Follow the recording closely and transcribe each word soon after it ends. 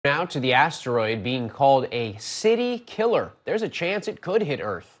Now to the asteroid being called a city killer. There's a chance it could hit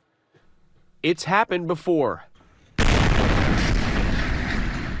Earth. It's happened before. An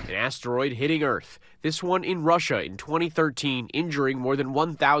asteroid hitting Earth. This one in Russia in 2013, injuring more than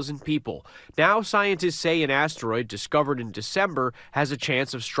 1,000 people. Now scientists say an asteroid discovered in December has a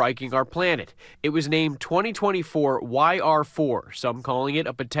chance of striking our planet. It was named 2024 YR4, some calling it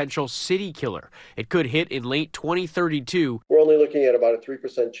a potential city killer. It could hit in late 2032. We're only looking at about a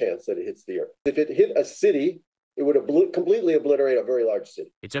 3% chance that it hits the Earth. If it hit a city, it would completely obliterate a very large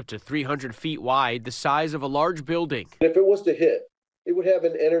city. It's up to 300 feet wide, the size of a large building. If it was to hit, it would have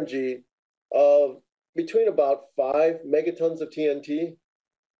an energy of between about 5 megatons of TNT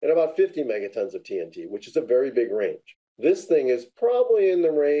and about 50 megatons of TNT, which is a very big range. This thing is probably in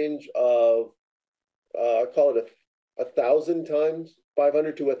the range of, call it 1,000 times,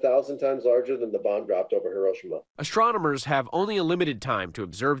 500 to 1,000 times larger than the bomb dropped over Hiroshima. Astronomers have only a limited time to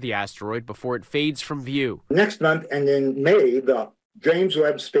observe the asteroid before it fades from view. Next month and in May, the James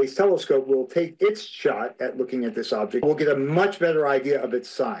Webb Space Telescope will take its shot at looking at this object. We'll get a much better idea of its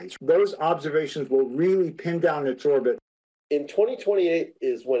size. Those observations will really pin down its orbit. In 2028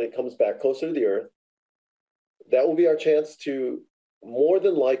 is when it comes back closer to the Earth. That will be our chance to more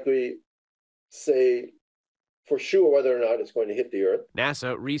than likely say for sure whether or not it's going to hit the Earth.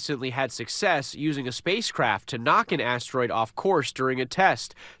 NASA recently had success using a spacecraft to knock an asteroid off course during a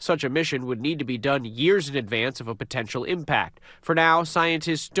test. Such a mission would need to be done years in advance of a potential impact. For now,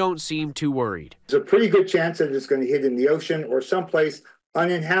 scientists don't seem too worried. There's a pretty good chance that it's going to hit in the ocean or someplace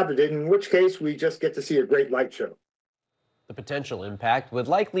uninhabited, in which case we just get to see a great light show. The potential impact would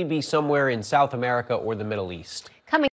likely be somewhere in South America or the Middle East.